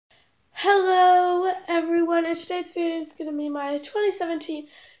Hello everyone, and today's video is going to be my 2017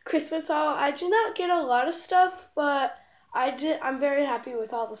 Christmas haul. I did not get a lot of stuff, but I'm very happy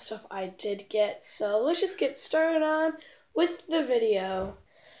with all the stuff I did get. So let's just get started on with the video.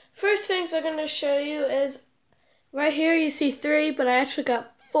 First things I'm going to show you is right here you see 3, but I actually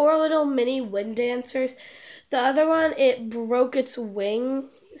got 4 little mini wind dancers. The other one, it broke its wing,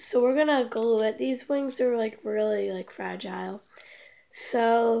 so we're going to glue it. These wings are really fragile.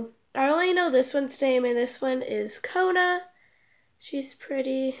 So I only know this one's name, and this one is Kona. She's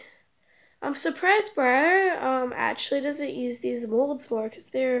pretty. I'm surprised Briar actually doesn't use these molds more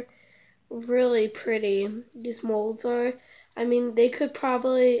because they're really pretty. These molds are. I mean, they could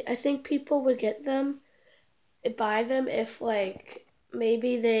probably. I think people would get them, buy them if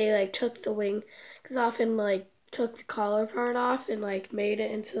maybe they took the wing, because often took the collar part off and made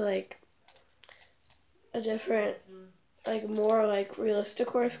it into a different more realistic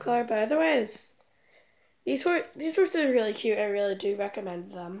horse color. But otherwise, these horses are really cute. I really do recommend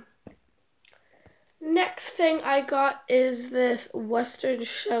them. Next thing I got is this Western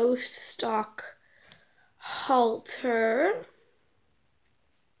Show stock halter,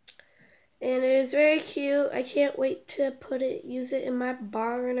 and it is very cute. I can't wait to use it in my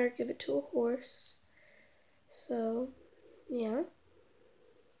barn or give it to a horse. So yeah,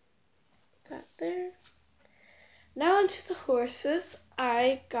 that there. Now onto the horses.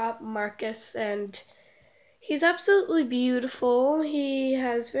 I got Marcus, and he's absolutely beautiful. He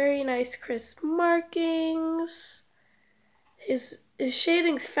has very nice crisp markings. His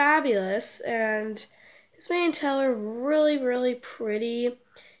shading's fabulous, and his mane and tail are really pretty.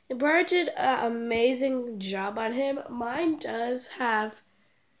 And Briar did an amazing job on him. Mine does have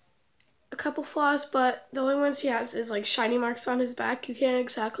a couple flaws, but the only ones he has is shiny marks on his back. You can't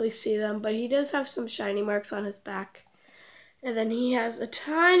exactly see them, but he does have some shiny marks on his back. And then he has a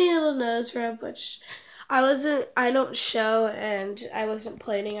tiny little nose rub, which I don't show, and I wasn't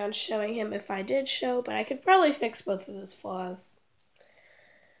planning on showing him if I did show, but I could probably fix both of those flaws.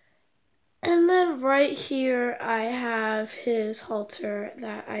 And then right here I have his halter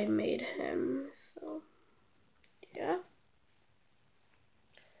that I made him. So yeah.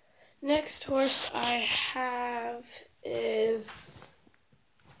 Next horse I have is,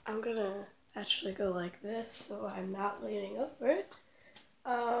 I'm gonna actually go like this so I'm not leaning over it.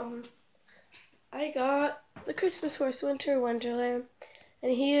 I got the Christmas horse, Winter Wonderland,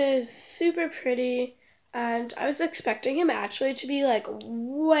 and he is super pretty, and I was expecting him actually to be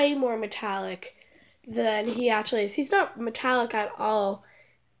way more metallic than he actually is. He's not metallic at all.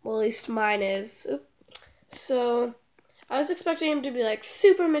 Well, at least mine is. So I was expecting him to be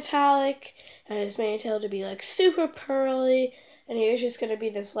super metallic, and his mane and tail to be super pearly, and he was just gonna be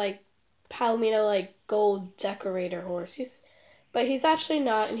this Palomino gold decorator horse. But he's actually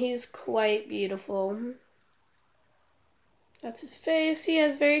not, and he's quite beautiful. That's his face. He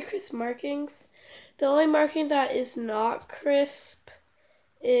has very crisp markings. The only marking that is not crisp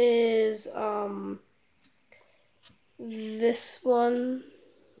is this one,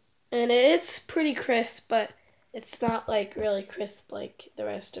 and it's pretty crisp, but it's not really crisp like the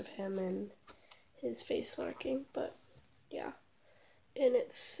rest of him and his face marking. But yeah, and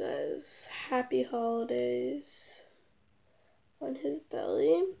it says Happy Holidays on his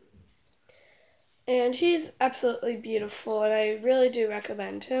belly. And he's absolutely beautiful, and I really do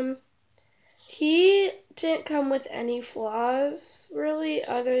recommend him. He didn't come with any flaws, really,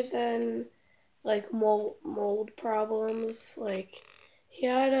 other than mold problems. He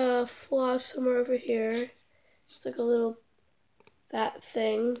had a flaw somewhere over here. It's a little, that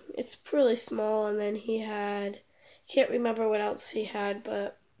thing. It's really small, and then he had, can't remember what else he had,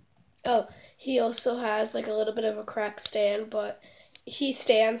 but oh, he also has a little bit of a cracked stand, but he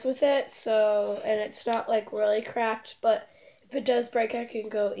stands with it, so, and it's not really cracked, but if it does break, I can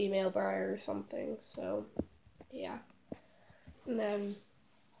go email Briar or something. So yeah. And then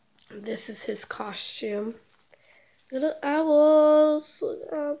this is his costume. Little owls,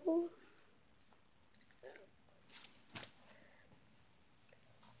 little owl.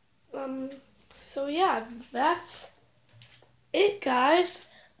 So yeah, that's it, guys.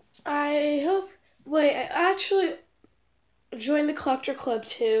 I hope, wait, I actually joined the collector club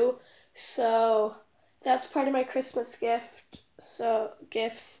too, so that's part of my Christmas gift, so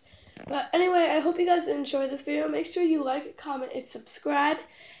gifts. But anyway, I hope you guys enjoyed this video. Make sure you like, comment, and subscribe,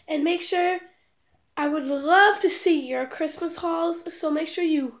 and make sure, I would love to see your Christmas hauls, so make sure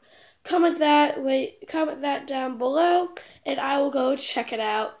you comment that down below, and I will go check it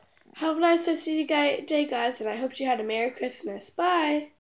out. Have a nice day, guys, and I hope you had a Merry Christmas. Bye!